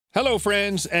Hello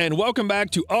friends, and welcome back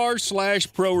to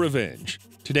r/ProRevenge.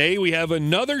 Today we have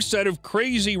another set of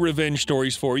crazy revenge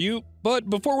stories for you, but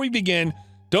before we begin,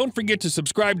 don't forget to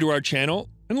subscribe to our channel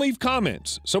and leave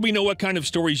comments so we know what kind of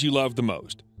stories you love the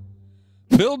most.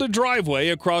 Build a driveway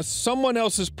across someone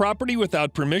else's property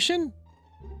without permission?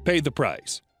 Pay the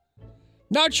price.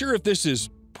 Not sure if this is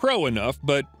pro enough,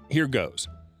 but here goes.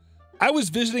 I was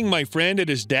visiting my friend at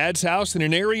his dad's house in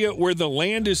an area where the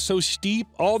land is so steep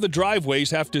all the driveways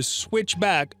have to switch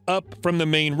back up from the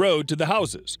main road to the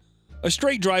houses. A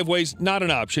straight driveway's not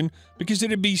an option because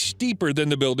it'd be steeper than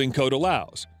the building code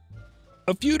allows.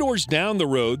 A few doors down the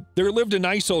road, there lived a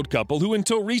nice old couple who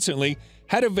until recently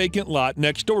had a vacant lot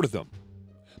next door to them.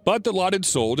 But the lot had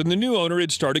sold and the new owner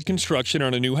had started construction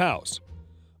on a new house.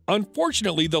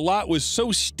 Unfortunately, the lot was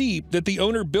so steep that the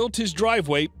owner built his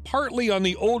driveway partly on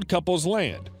the old couple's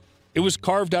land. It was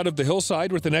carved out of the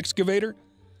hillside with an excavator.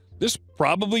 This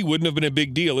probably wouldn't have been a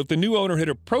big deal if the new owner had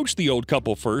approached the old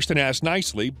couple first and asked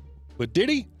nicely, but did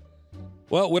he?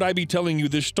 Well, would I be telling you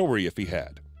this story if he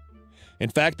had? In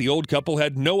fact, the old couple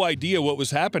had no idea what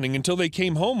was happening until they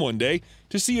came home one day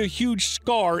to see a huge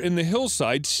scar in the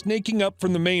hillside snaking up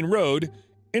from the main road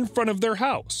in front of their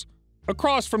house,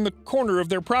 across from the corner of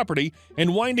their property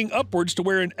and winding upwards to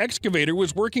where an excavator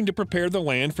was working to prepare the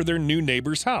land for their new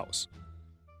neighbor's house.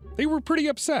 They were pretty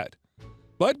upset.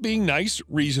 But being nice,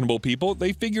 reasonable people,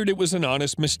 they figured it was an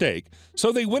honest mistake,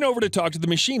 so they went over to talk to the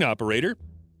machine operator.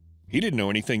 He didn't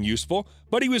know anything useful,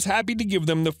 but he was happy to give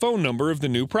them the phone number of the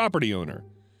new property owner.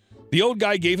 The old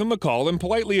guy gave him a call and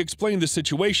politely explained the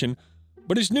situation,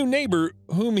 but his new neighbor,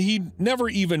 whom he'd never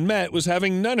even met, was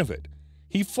having none of it.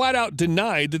 He flat out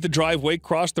denied that the driveway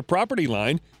crossed the property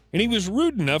line, and he was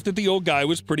rude enough that the old guy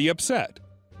was pretty upset.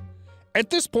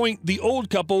 At this point, the old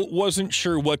couple wasn't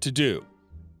sure what to do.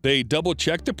 They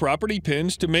double-checked the property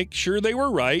pins to make sure they were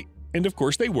right, and of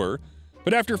course they were,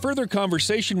 but after further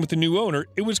conversation with the new owner,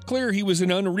 it was clear he was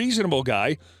an unreasonable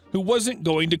guy who wasn't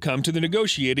going to come to the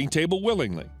negotiating table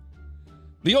willingly.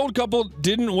 The old couple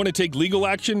didn't want to take legal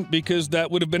action because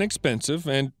that would have been expensive,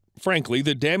 and frankly,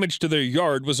 the damage to their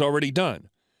yard was already done.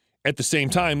 At the same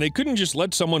time, they couldn't just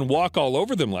let someone walk all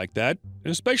over them like that,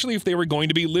 especially if they were going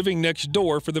to be living next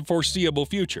door for the foreseeable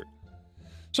future.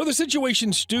 So the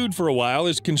situation stewed for a while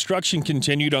as construction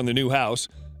continued on the new house,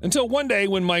 until one day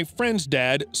when my friend's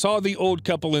dad saw the old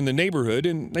couple in the neighborhood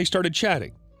and they started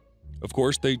chatting. Of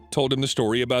course, they told him the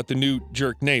story about the new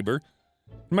jerk neighbor.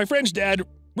 My friend's dad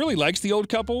really likes the old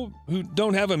couple, who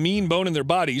don't have a mean bone in their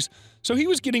bodies, so he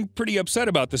was getting pretty upset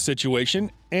about the situation,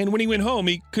 and when he went home,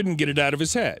 he couldn't get it out of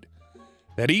his head.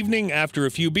 That evening, after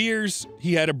a few beers,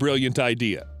 he had a brilliant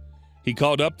idea. He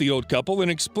called up the old couple and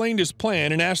explained his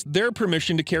plan and asked their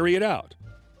permission to carry it out.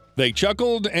 They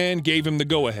chuckled and gave him the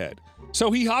go-ahead,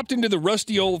 so he hopped into the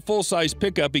rusty old full-size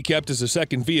pickup he kept as a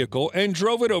second vehicle and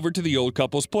drove it over to the old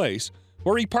couple's place,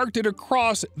 where he parked it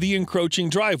across the encroaching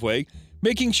driveway,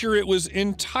 making sure it was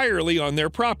entirely on their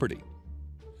property.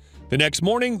 The next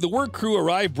morning, the work crew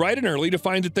arrived bright and early to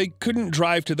find that they couldn't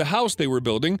drive to the house they were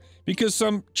building because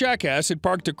some jackass had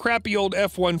parked a crappy old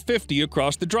F-150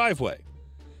 across the driveway.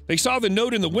 They saw the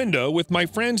note in the window with my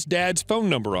friend's dad's phone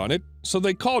number on it, so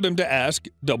they called him to ask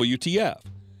WTF.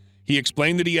 He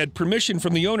explained that he had permission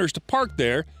from the owners to park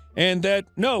there and that,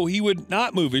 no, he would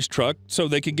not move his truck so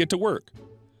they could get to work.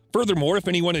 Furthermore, if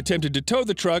anyone attempted to tow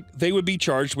the truck, they would be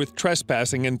charged with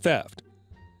trespassing and theft.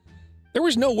 There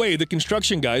was no way the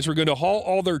construction guys were going to haul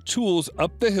all their tools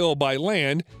up the hill by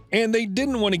land, and they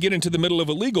didn't want to get into the middle of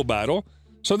a legal battle,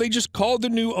 so they just called the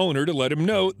new owner to let him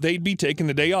know they'd be taking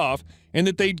the day off and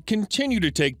that they'd continue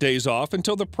to take days off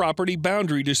until the property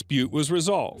boundary dispute was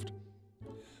resolved.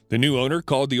 The new owner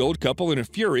called the old couple in a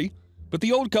fury, but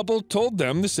the old couple told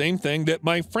them the same thing that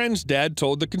my friend's dad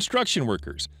told the construction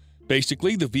workers.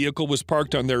 Basically, the vehicle was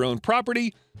parked on their own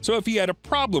property, so if he had a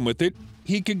problem with it,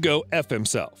 he could go F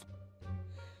himself.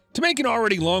 To make an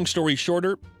already long story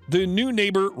shorter, the new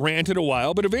neighbor ranted a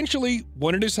while, but eventually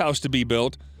wanted his house to be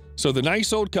built, so the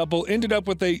nice old couple ended up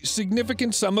with a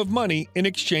significant sum of money in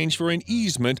exchange for an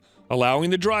easement, allowing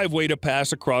the driveway to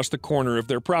pass across the corner of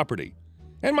their property.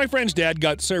 And my friend's dad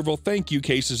got several thank you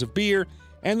cases of beer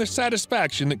and the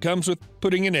satisfaction that comes with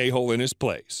putting an a-hole in his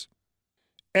place.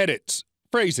 Edits.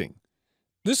 Phrasing.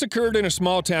 This occurred in a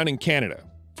small town in Canada.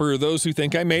 For those who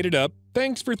think I made it up,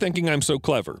 thanks for thinking I'm so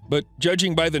clever, but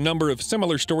judging by the number of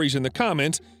similar stories in the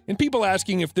comments and people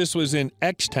asking if this was in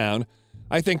X town,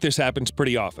 I think this happens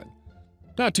pretty often.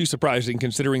 Not too surprising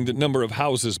considering the number of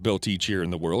houses built each year in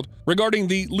the world. Regarding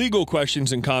the legal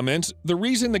questions and comments, the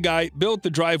reason the guy built the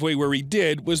driveway where he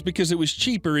did was because it was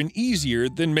cheaper and easier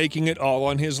than making it all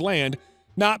on his land,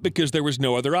 not because there was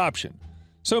no other option.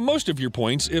 so most of your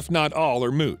points, if not all,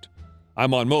 are moot.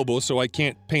 I'm on mobile, so I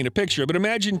can't paint a picture, but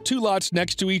imagine two lots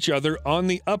next to each other on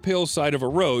the uphill side of a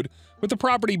road with the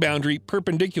property boundary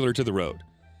perpendicular to the road.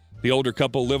 The older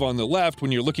couple live on the left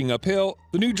when you're looking uphill,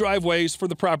 the new driveway is for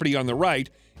the property on the right,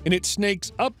 and it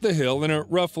snakes up the hill in a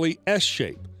roughly S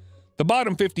shape. The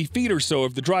bottom 50 feet or so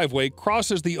of the driveway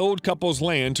crosses the old couple's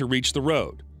land to reach the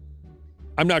road.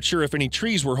 I'm not sure if any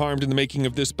trees were harmed in the making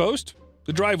of this post.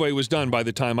 The driveway was done by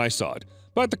the time I saw it,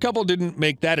 but the couple didn't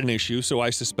make that an issue, so I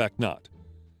suspect not.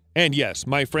 And yes,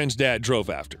 my friend's dad drove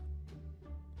after.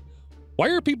 Why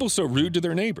are people so rude to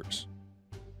their neighbors?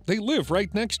 They live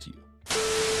right next to you.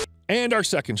 And our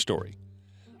second story.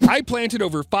 I planted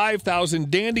over 5,000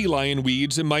 dandelion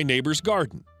weeds in my neighbor's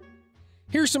garden.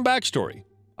 Here's some backstory.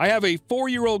 I have a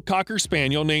 4-year-old Cocker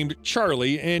Spaniel named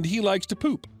Charlie, and he likes to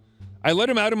poop. I let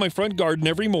him out in my front garden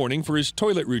every morning for his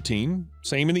toilet routine,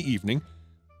 same in the evening.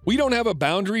 We don't have a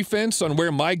boundary fence on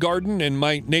where my garden and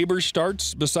my neighbor's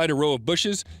starts beside a row of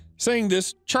bushes. Saying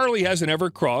this, Charlie hasn't ever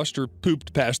crossed or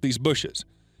pooped past these bushes.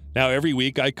 Now, every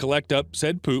week I collect up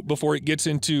said poop before it gets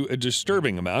into a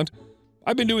disturbing amount.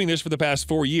 I've been doing this for the past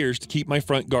 4 years to keep my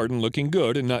front garden looking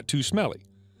good and not too smelly.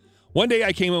 One day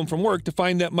I came home from work to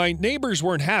find that my neighbors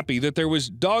weren't happy that there was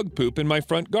dog poop in my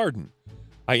front garden.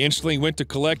 I instantly went to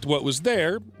collect what was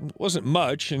there. It wasn't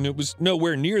much, and it was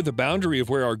nowhere near the boundary of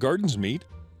where our gardens meet.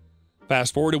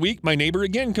 Fast forward a week, my neighbor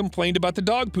again complained about the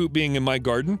dog poop being in my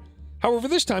garden. However,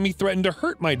 this time he threatened to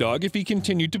hurt my dog if he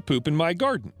continued to poop in my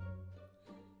garden.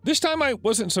 This time I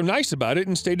wasn't so nice about it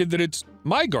and stated that it's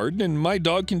my garden and my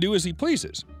dog can do as he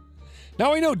pleases.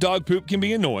 Now I know dog poop can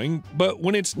be annoying, but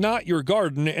when it's not your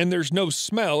garden and there's no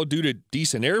smell due to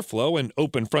decent airflow and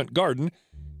open front garden,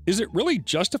 is it really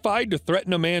justified to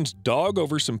threaten a man's dog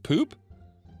over some poop?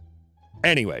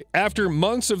 Anyway, after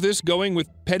months of this going with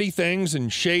petty things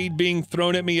and shade being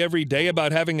thrown at me every day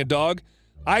about having a dog,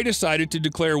 I decided to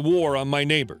declare war on my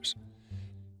neighbors.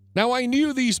 Now, I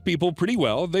knew these people pretty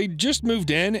well. They just moved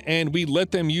in, and we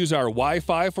let them use our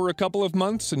Wi-Fi for a couple of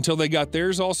months until they got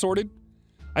theirs all sorted.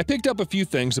 I picked up a few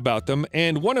things about them,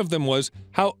 and one of them was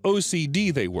how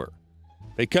OCD they were.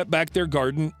 They cut back their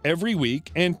garden every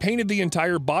week and painted the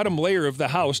entire bottom layer of the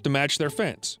house to match their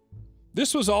fence.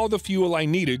 This was all the fuel I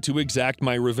needed to exact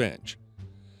my revenge.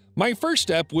 My first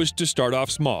step was to start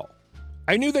off small.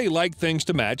 I knew they liked things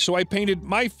to match, so I painted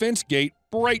my fence gate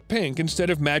bright pink instead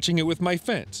of matching it with my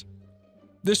fence.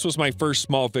 This was my first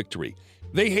small victory.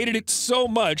 They hated it so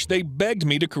much they begged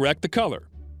me to correct the color.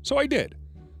 So I did.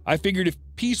 I figured if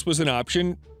peace was an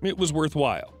option, it was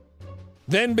worthwhile.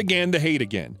 Then began the hate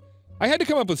again. I had to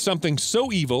come up with something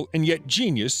so evil and yet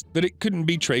genius that it couldn't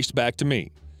be traced back to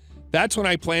me. That's when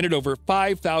I planted over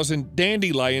 5,000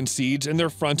 dandelion seeds in their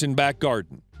front and back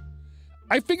garden.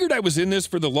 I figured I was in this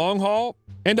for the long haul,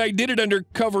 and I did it under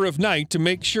cover of night to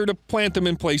make sure to plant them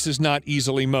in places not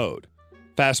easily mowed.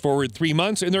 Fast forward 3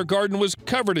 months, and their garden was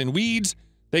covered in weeds.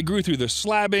 They grew through the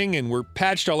slabbing and were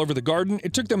patched all over the garden.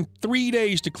 It took them 3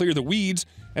 days to clear the weeds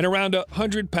and around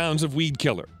 100 pounds of weed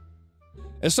killer.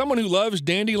 As someone who loves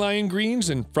dandelion greens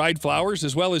and fried flowers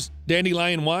as well as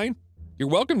dandelion wine, you're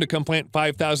welcome to come plant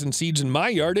 5,000 seeds in my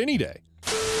yard any day.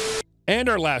 And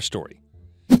our last story.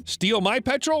 Steal my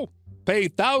petrol? Pay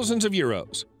thousands of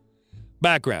euros.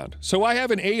 Background. So I have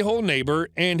an a-hole neighbor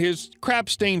and his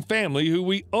crap-stained family who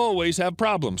we always have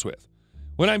problems with.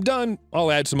 When I'm done,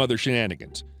 I'll add some other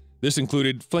shenanigans. This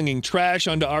included flinging trash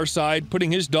onto our side,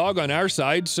 putting his dog on our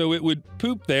side so it would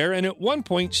poop there, and at one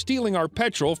point stealing our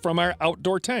petrol from our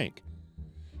outdoor tank.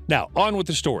 Now, on with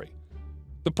the story.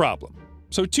 The problem.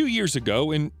 So 2 years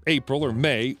ago, in April or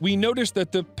May, we noticed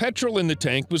that the petrol in the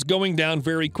tank was going down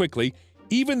very quickly,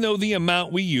 even though the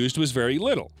amount we used was very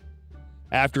little.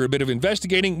 After a bit of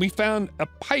investigating, we found a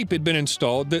pipe had been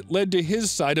installed that led to his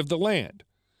side of the land.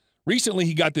 Recently,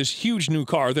 he got this huge new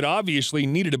car that obviously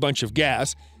needed a bunch of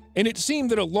gas, and it seemed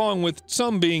that along with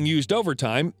some being used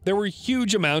overtime, there were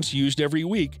huge amounts used every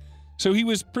week, so he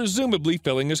was presumably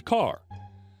filling his car.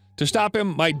 To stop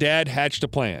him, my dad hatched a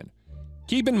plan.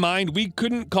 Keep in mind, we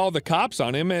couldn't call the cops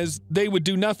on him as they would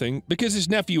do nothing because his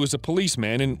nephew is a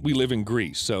policeman and we live in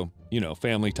Greece, so,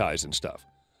 family ties and stuff.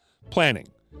 Planning.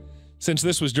 Since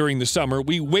this was during the summer,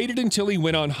 we waited until he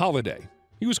went on holiday.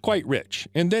 He was quite rich,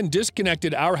 and then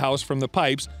disconnected our house from the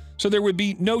pipes so there would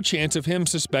be no chance of him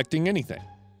suspecting anything.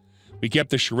 We kept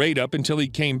the charade up until he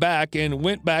came back and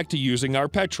went back to using our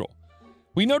petrol.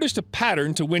 We noticed a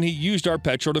pattern to when he used our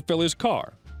petrol to fill his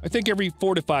car, I think every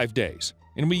 4 to 5 days,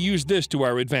 and we used this to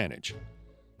our advantage.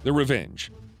 The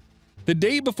revenge. The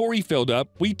day before he filled up,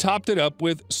 we topped it up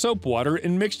with soap water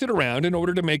and mixed it around in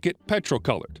order to make it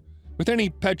petrol-colored. with any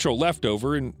petrol left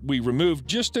over, and we removed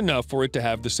just enough for it to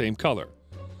have the same color.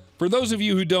 For those of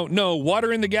you who don't know,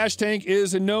 water in the gas tank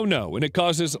is a no-no, and it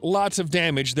causes lots of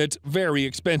damage that's very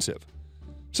expensive.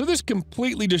 So this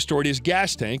completely destroyed his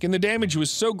gas tank, and the damage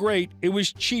was so great it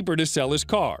was cheaper to sell his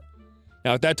car.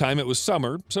 Now at that time it was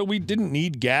summer, so we didn't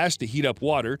need gas to heat up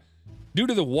water, due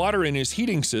to the water in his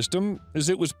heating system, as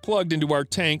it was plugged into our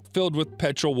tank filled with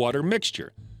petrol-water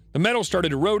mixture. The metal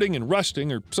started eroding and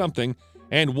rusting or something,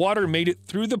 and water made it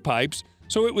through the pipes,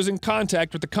 so it was in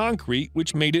contact with the concrete,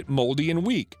 which made it moldy and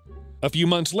weak. A few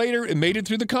months later, it made it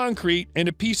through the concrete, and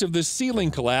a piece of the ceiling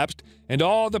collapsed, and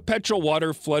all the petrol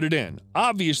water flooded in,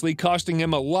 obviously costing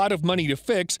him a lot of money to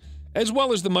fix, as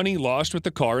well as the money lost with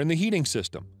the car and the heating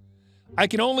system. I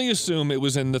can only assume it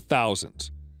was in the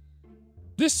thousands.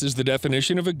 This is the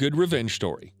definition of a good revenge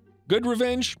story. Good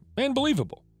revenge and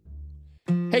believable.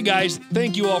 Hey guys,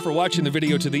 thank you all for watching the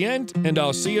video to the end, and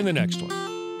I'll see you in the next one.